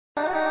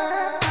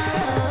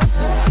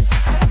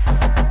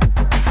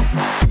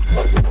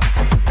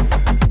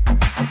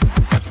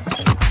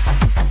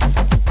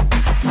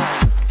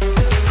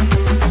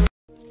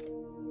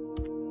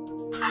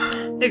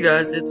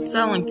guys, it's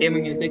Silent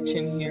Gaming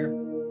Addiction here,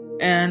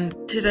 and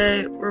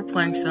today we're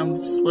playing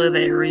some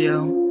Slither.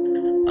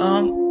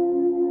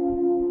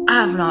 I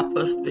have not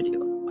posted a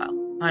video in a while.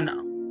 I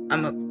know,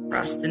 I'm a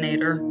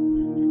procrastinator.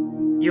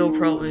 You'll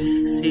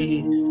probably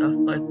see stuff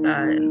like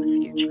that in the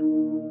future.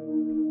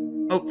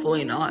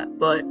 Hopefully not,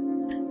 but,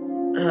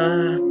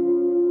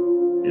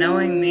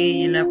 knowing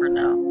me, you never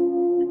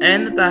know. And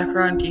in the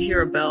background, you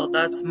hear a bell.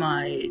 That's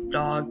my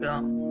dog,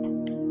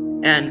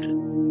 and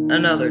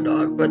another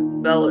dog, but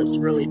Bella is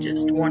really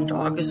just one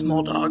dog, a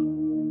small dog.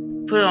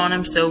 Put it on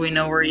him so we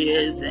know where he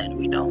is and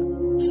we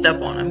don't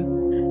step on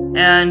him.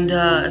 And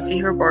if you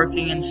hear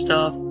barking and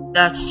stuff,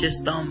 that's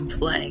just them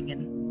playing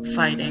and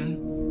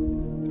fighting.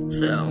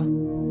 So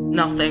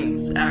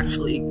nothing's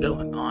actually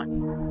going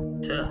on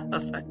to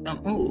affect them.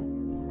 Ooh.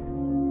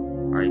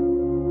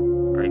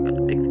 Alright, got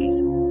a big piece.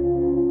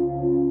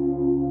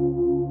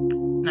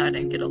 No, I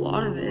didn't get a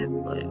lot of it,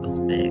 but it was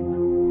big.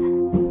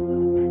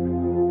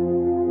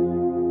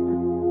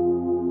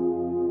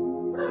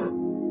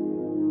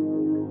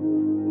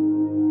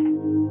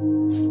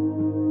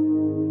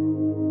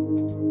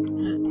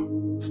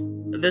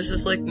 This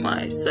is like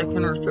my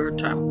second or third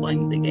time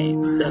playing the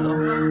game, so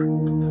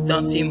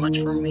don't see much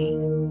from me.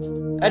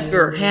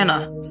 Edgar,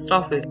 Hannah,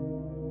 stop it.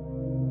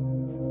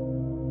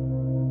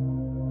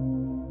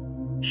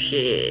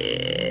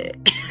 Shit.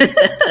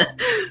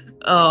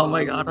 Oh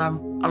my god,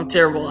 I'm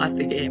terrible at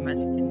the game,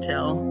 as you can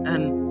tell,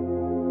 and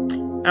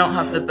I don't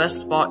have the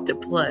best spot to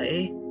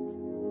play.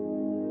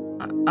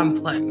 I'm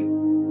playing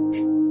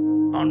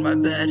on my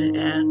bed,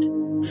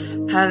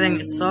 and having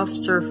a soft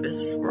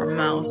surface for a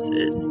mouse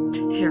is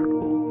terrible.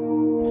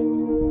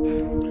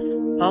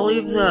 I'll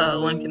leave the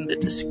link in the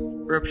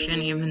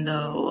description, even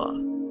though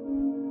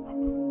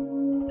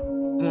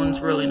one's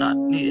really not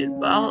needed,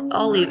 but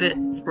I'll leave it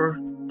for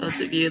those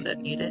of you that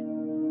need it.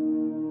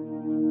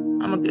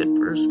 I'm a good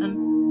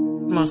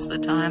person, most of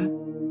the time,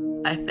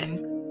 I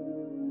think.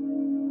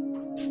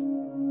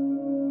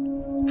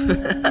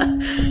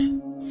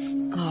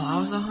 Oh, I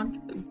was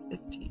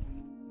 150.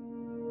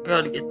 I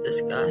gotta get this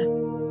guy.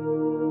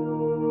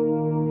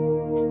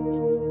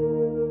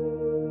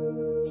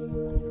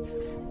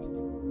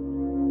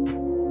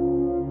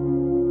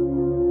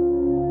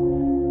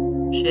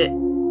 Shit.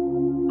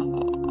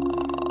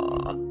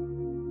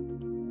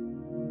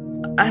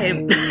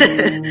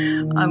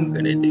 I'm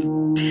gonna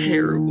do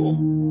terrible.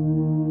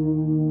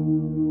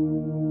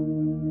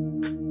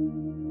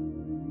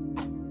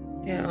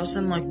 Yeah, I was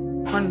in like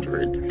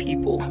 100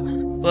 people,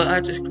 but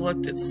I just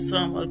collected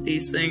some of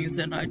these things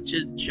and I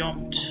just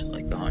jumped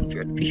like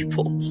 100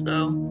 people,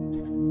 so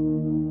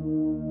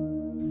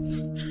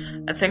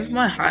I think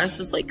my highest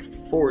was like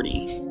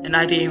 40 and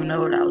I didn't even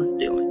know what I was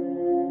doing.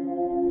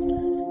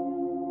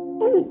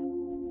 Ooh.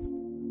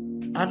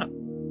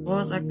 What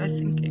was that guy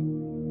thinking?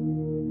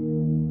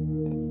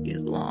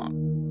 He's long.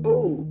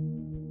 Ooh.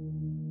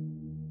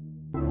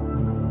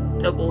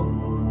 Double.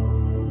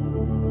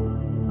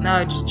 Now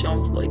I just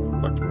jumped like a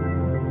bunch of people.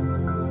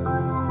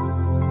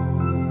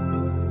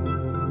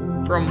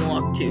 From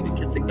luck too,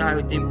 because the guy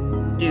who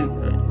didn't do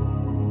good.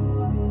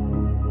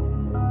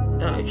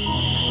 Oh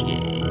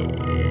shit.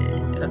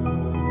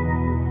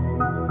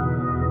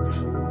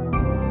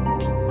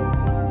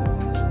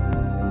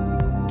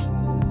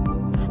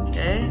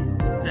 Okay.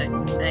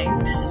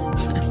 Thanks.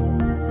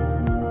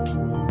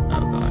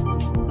 Oh god.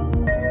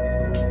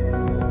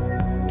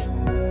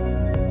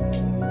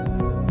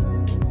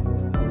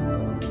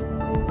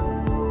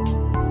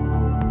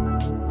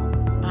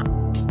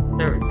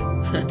 There we go.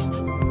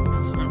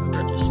 That's when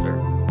register.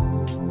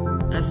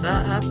 And if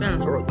that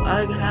happens or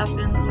lag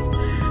happens,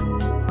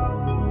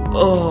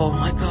 oh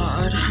my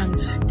god, I'm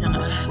just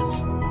gonna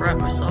cry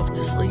myself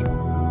to sleep.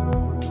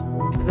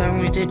 Because I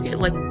only did get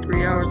like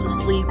 3 hours of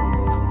sleep.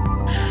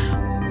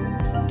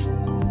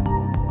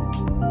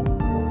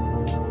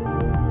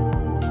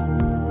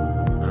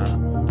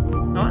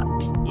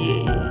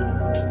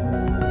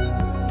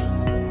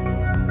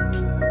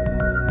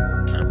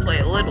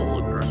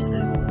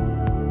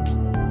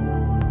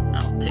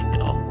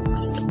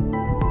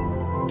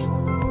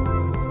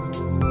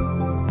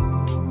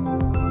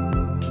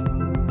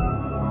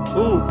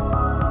 Ooh.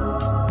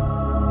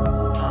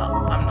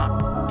 I'm not.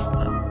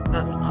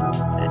 That's not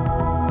it.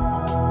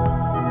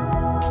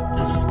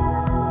 Just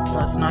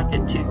let's not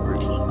get too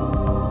greedy.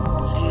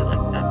 See,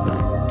 like that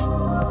guy.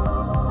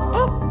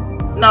 Oh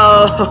no!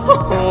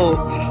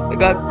 I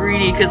got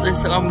greedy because I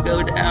saw him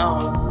go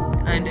down,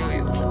 and I knew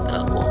he wasn't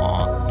that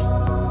long.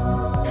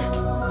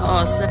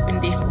 Oh,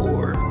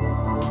 74.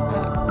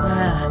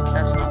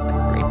 That's not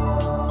that great.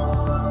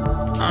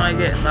 I'm gonna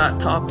get in that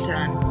top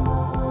 10.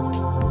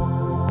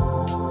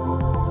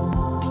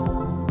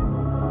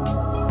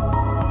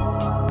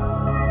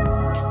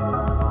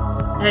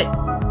 Hey,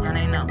 and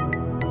I know.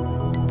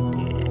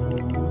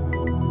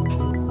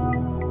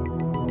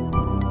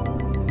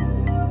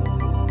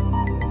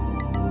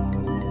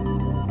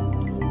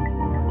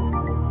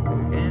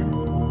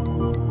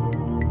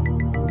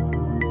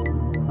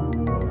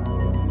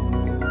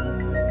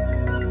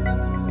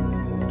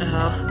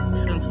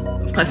 Since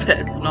my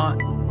bed's not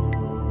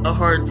a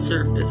hard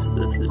surface.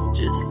 This is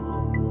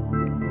just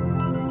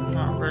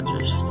not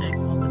registering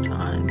all the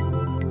time.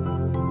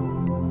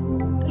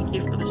 Thank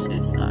you for the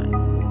suicide.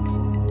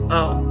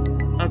 Oh,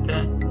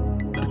 okay.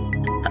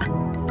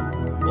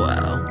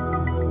 Wow.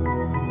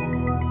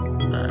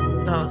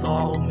 That was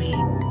all me.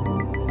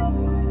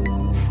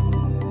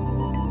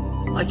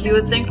 Like, you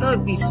would think I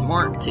would be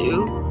smart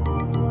too,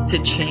 to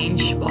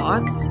change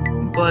spots,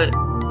 but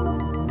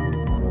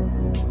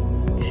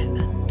okay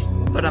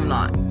then. But I'm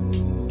not.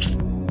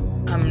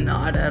 I'm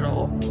not at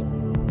all.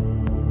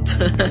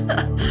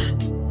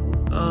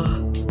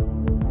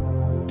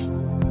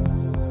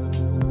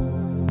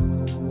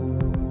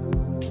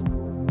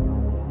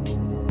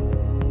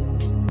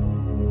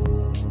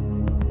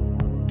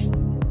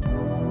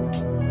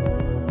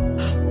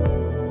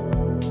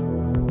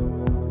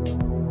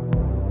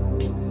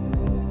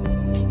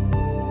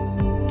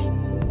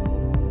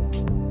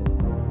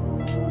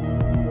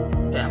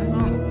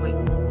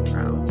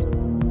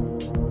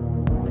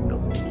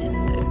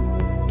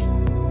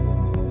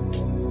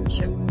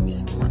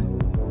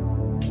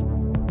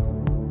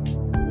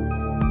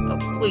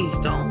 Please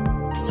don't.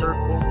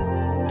 Circle.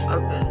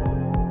 Okay.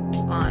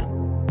 Fine.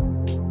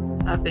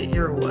 Have it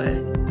your way.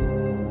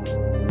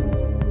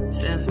 As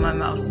soon as my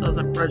mouse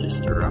doesn't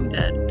register, I'm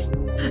dead.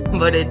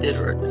 But it did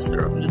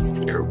register. I'm just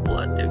terrible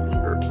at doing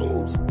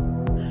circles.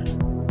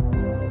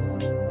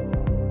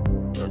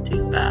 Go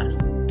too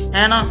fast.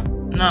 Hannah?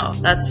 No,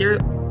 that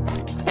cereal.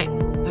 Hey,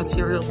 that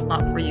cereal's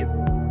not for you.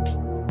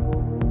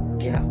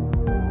 Yeah,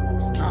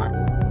 it's not.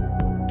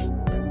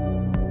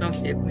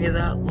 Don't give me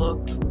that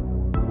look.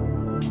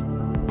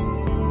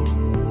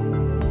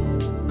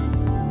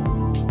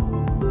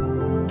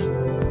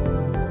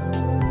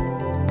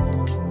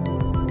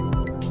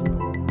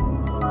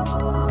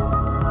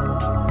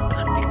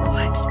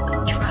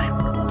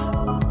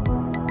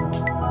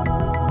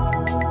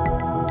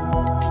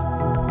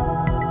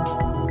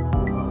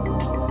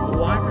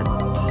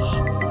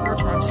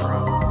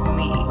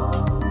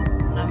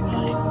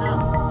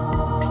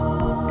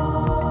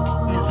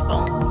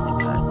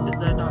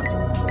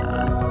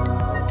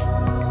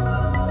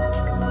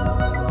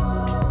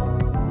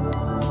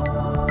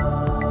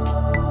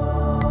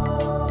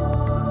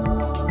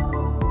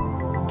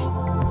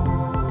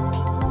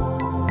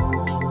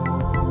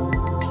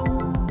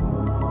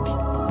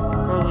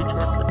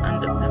 Towards the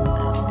end of him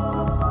now.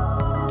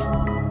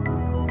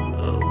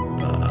 Oh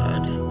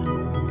god.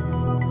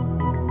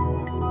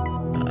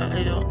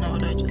 I don't know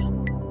what I just...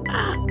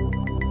 Ah!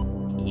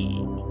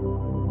 Yeah.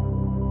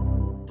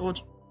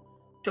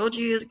 Told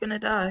you he was gonna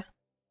die.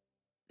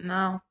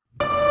 Now.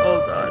 Oh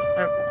god,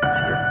 everyone's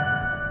here.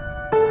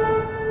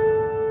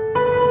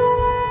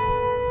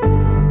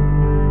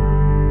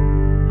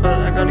 But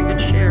I got a good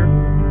share.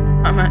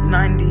 I'm at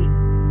 90.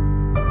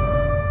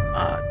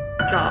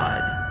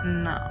 God,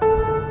 no.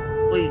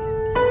 Please.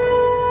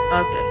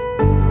 Okay.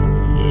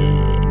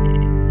 Yeah.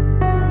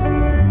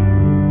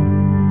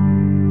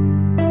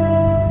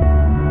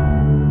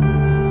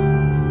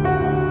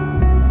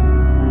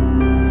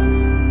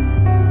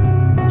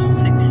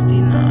 69.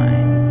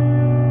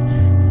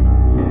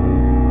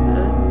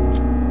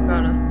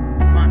 Gotta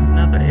find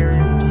another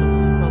area where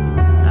someone's probably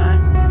gonna die.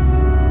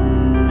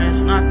 And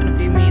it's not gonna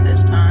be me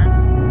this time.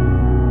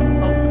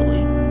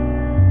 Hopefully.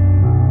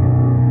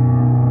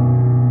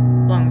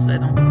 As long as I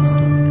don't get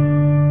stupid.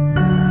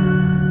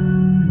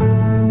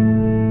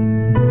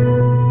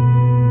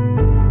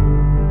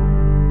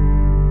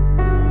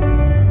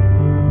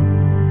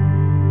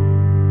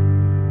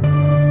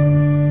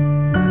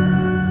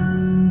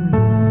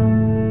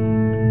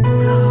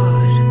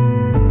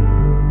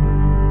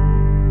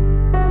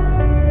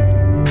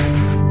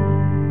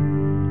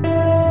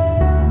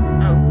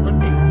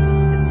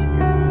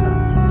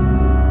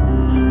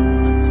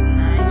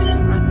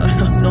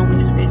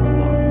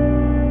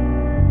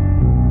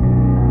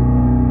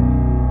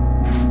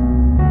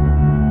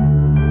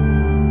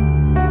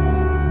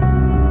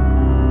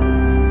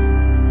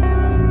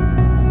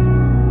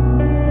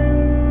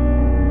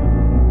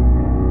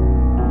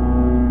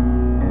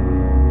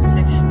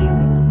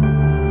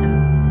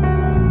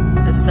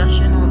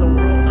 Session or the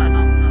world, I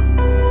don't know.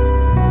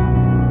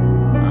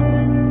 That's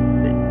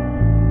stupid.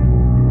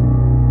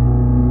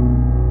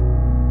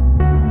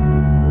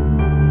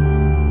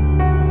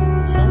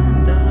 Someone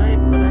died,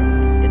 but I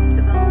can't get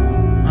to them.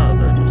 Oh,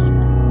 they're just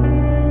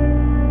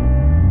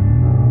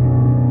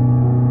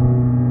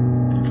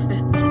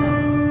 57.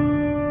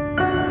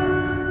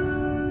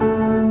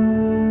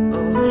 Oh,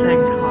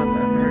 thank God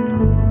that American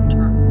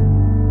returned.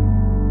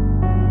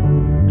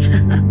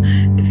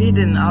 If he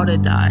didn't, I would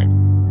have died.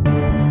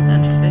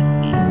 And 50.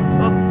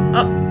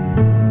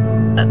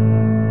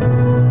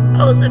 I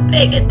wasn't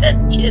paying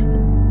attention.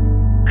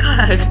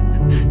 God.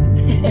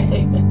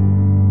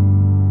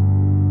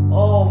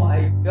 Oh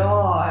my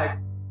God.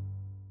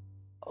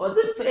 I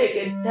wasn't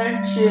paying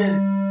attention.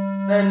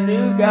 The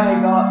new guy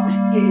got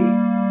me.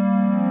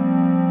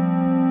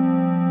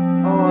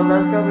 Oh,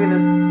 that's gonna be the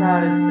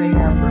saddest thing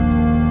ever.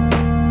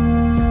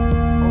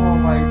 Oh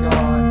my God.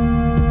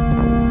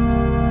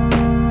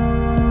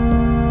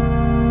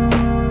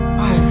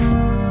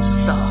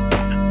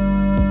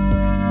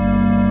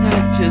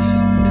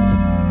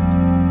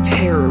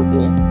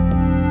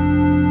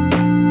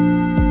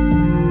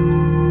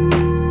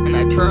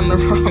 the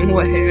wrong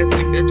way. I think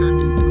I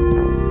turned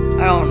into.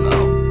 I don't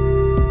know.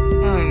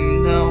 I don't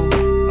even know. I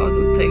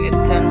wasn't paying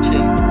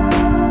attention.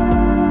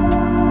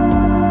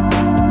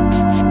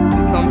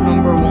 Become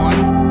number one.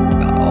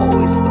 Gotta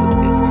always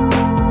focus.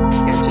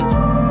 Can't just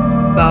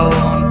babble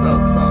on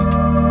about some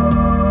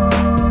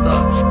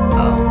stuff.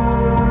 Oh,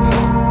 come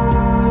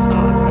on. I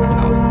saw that and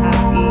I was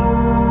happy.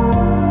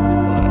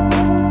 But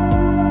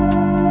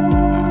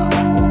no.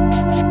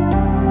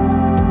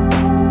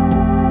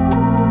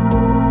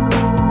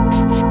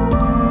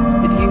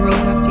 Did he really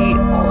have to eat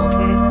all of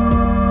it?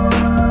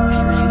 Like,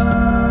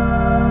 seriously?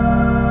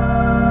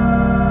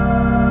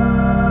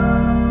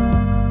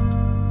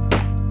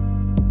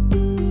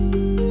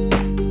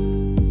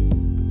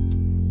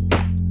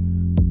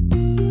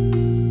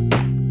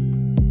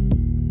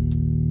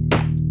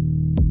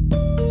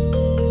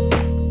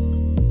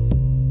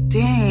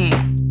 Dang.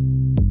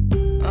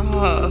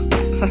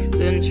 I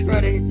didn't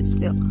try to hit his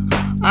tail.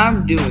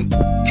 I'm doing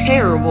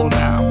terrible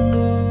now.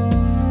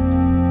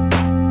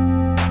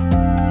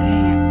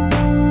 Damn.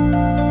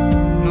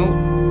 Nope.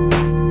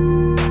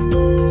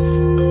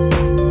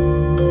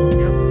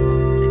 Yep.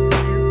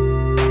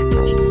 Maybe I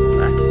should go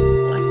back and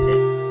collect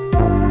it.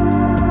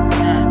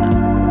 And of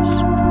course.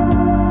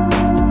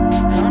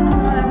 I don't know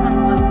why I went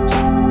left.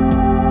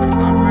 Could've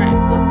gone right,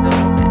 looked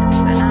over and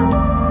been out.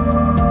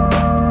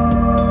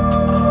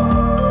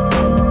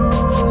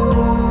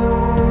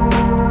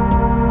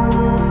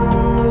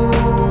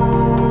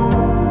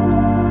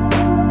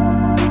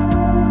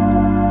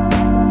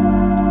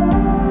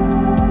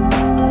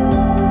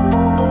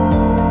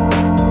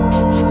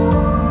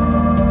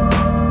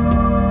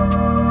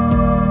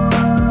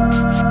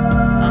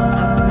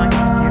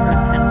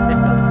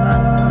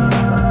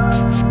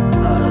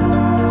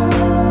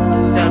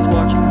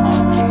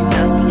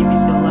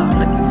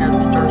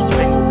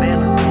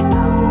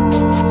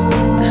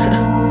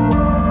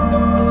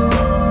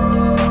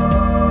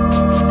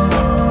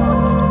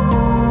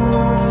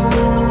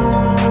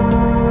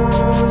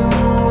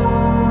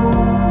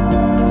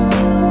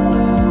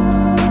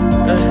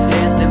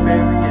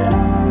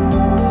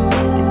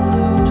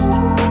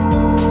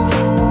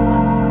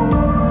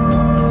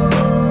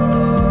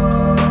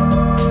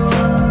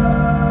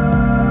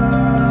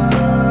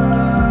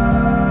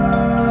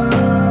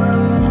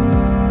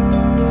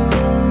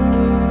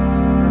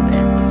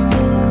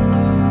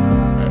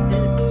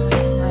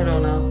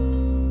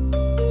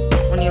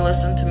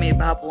 Listen to me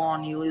babble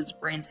on, you lose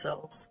brain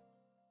cells.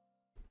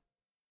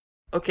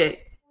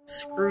 Okay,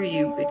 screw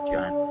you, big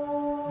giant.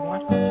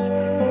 What?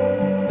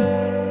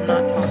 I'm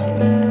not talking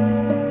to you.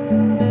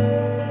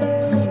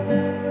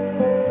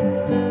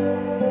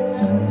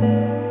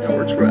 Now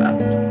we're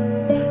trapped.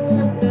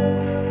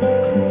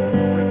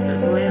 Wait,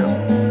 there's a way out.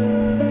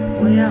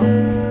 Way out.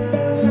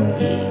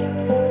 Yeah.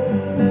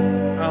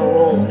 Oh,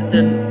 well, it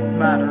didn't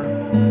matter.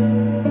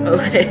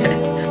 Okay.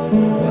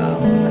 Wow,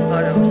 I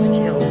thought I was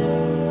killed.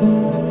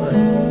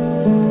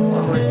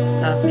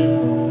 Happy.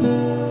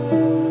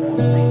 I'm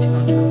only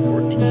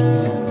 214.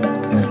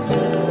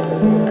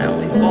 I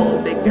only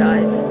follow big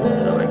guys,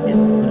 so I get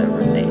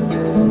whatever they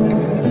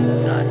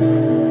got.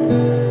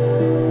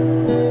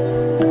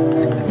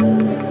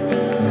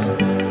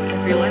 I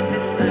feel like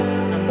this guy's the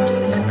number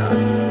 6 guy.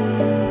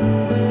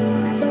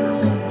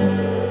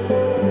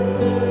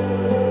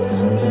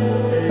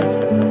 He's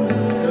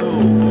so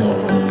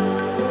long.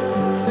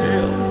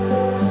 Tail.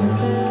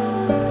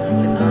 I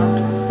cannot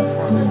turn the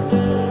front.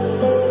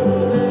 It's a slow.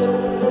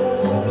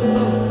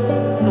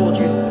 Told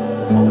you,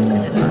 always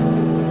gonna die.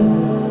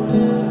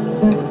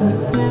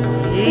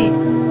 Yeet.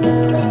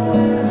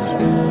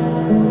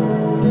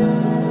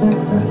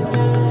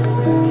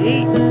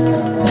 Yeet.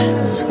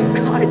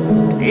 God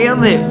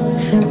damn it.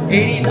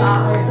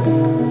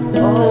 89.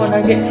 Oh, when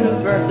I get too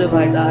aggressive,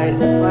 I die.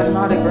 If I'm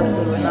not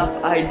aggressive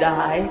enough, I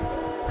die.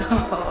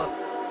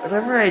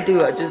 Whatever I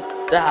do, I just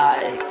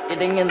die.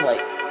 Getting in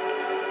like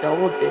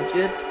double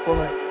digits,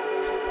 but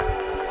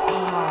I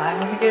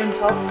want to get in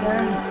top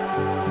 10.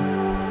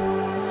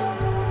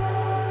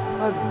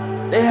 God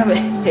damn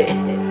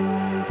it.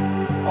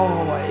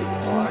 Oh my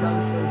god,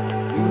 I'm so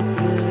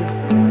stupid.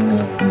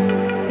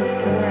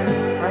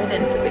 Right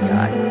into the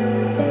guy.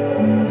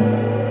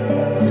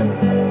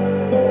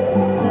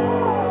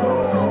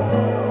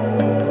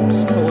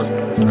 Still wasn't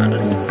as bad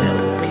as the fail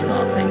of me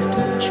not paying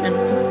attention.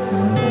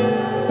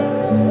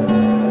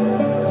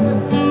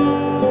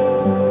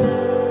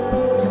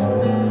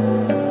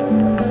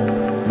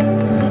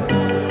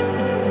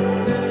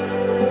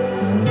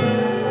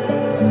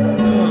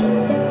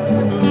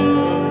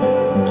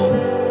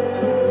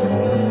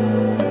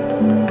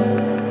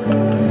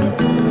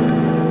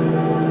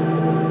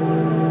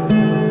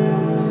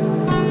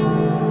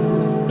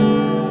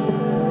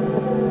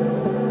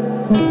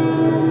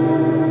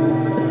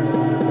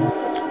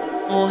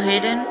 Well,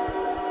 Hayden,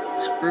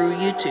 screw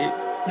you too.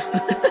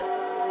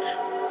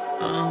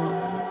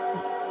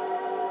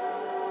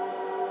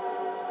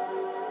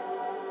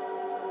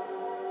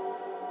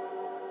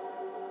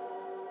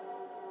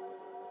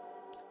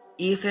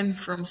 Ethan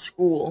from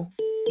school.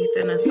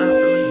 Ethan, is that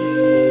really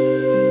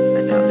you?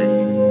 I doubt it.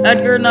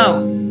 Edgar,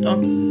 no.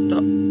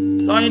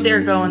 Don't you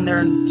dare go in there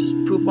and just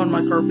poop on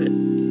my carpet.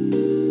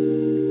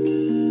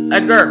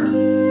 Edgar! God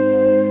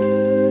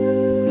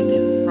damn,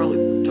 he probably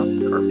pooped on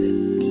the carpet.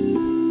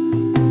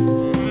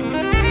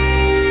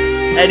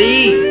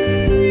 Eddie!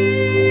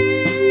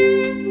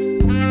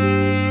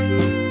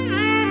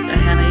 Yeah,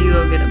 Hannah, you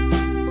go get him.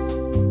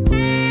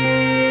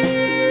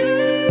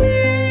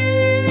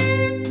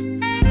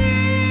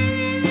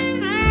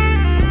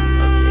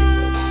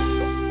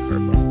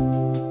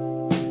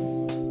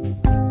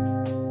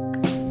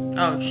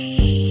 Oh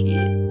shit.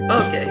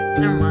 Okay,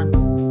 never mind.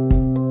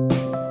 Don't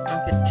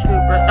get too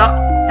aggressive. Oh,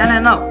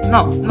 Hannah, no.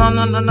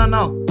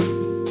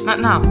 Not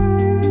now.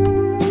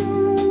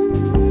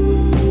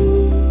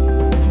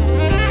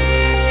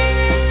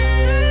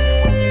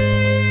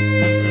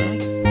 Okay,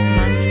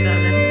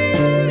 97.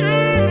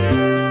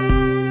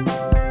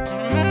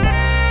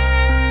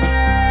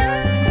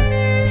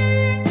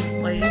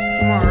 Play it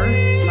smart.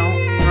 Don't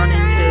run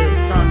into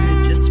someone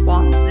who just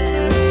spawns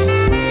in.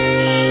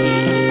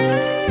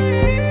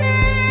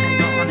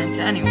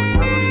 Anyone,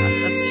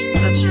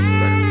 that's just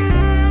better.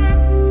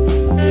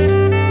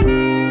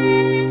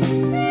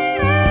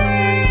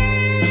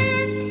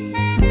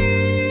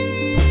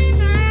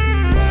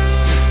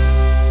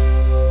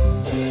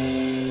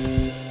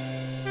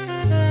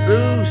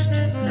 Boost.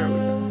 There we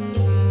go.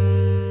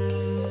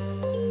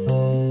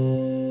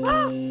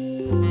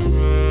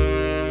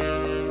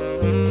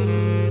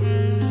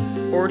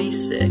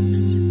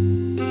 46.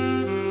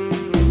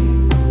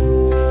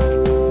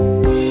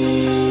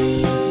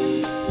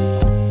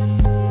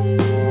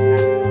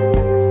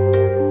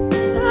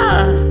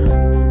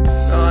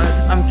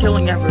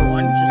 Killing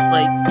everyone, just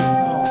like,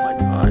 oh my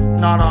god,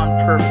 not on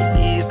purpose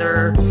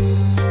either.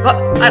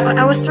 But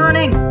I was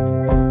turning!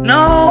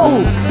 No!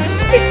 I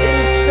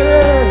didn't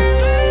turn!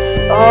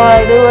 Oh,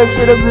 I knew I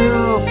should have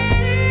moved!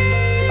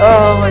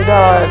 Oh my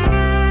god.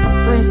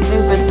 3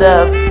 stupid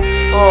deaths.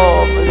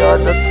 Oh my god,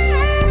 that's...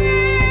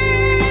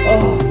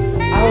 Oh,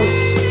 I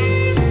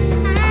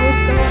was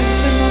going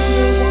for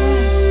number 1.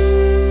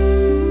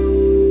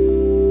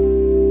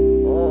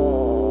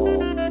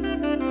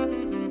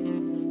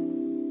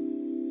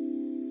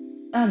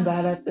 I'm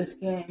bad at this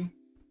game.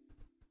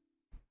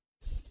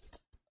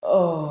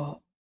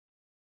 Oh.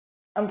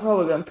 I'm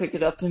probably gonna pick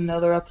it up in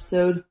another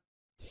episode.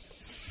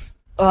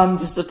 I'm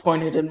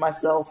disappointed in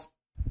myself.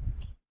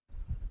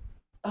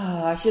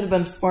 I should have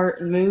been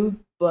smart and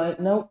moved, but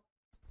nope.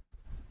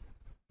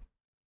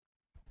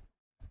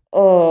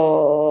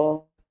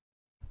 Oh.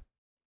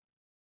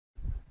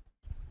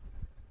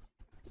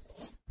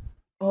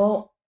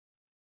 Well,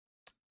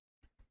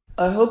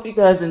 I hope you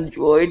guys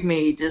enjoyed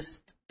me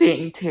just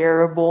being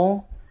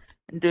terrible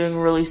and doing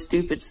really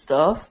stupid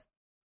stuff.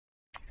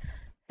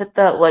 Hit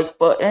that like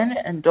button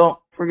and don't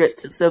forget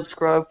to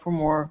subscribe for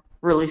more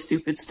really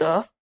stupid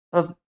stuff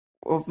of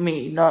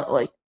me. Not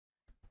like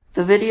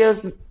the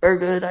videos are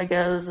good, I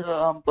guess,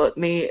 but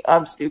me,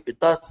 I'm stupid.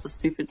 That's the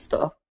stupid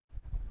stuff.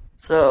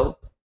 So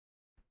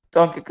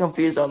don't get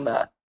confused on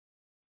that.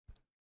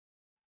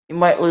 You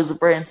might lose a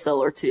brain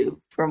cell or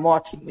two from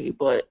watching me,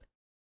 but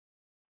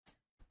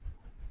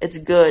it's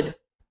good.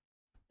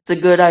 It's a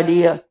good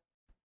idea.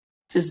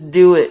 Just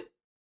do it.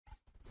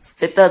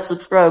 Hit that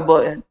subscribe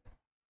button.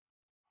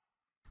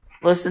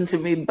 Listen to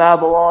me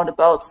babble on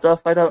about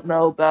stuff I don't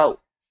know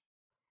about.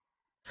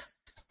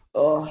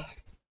 So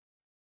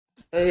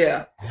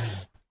yeah.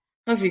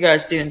 Hope you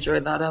guys do enjoy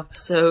that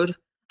episode.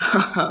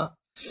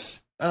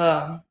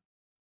 So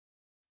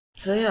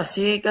yeah,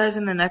 see you guys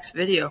in the next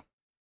video.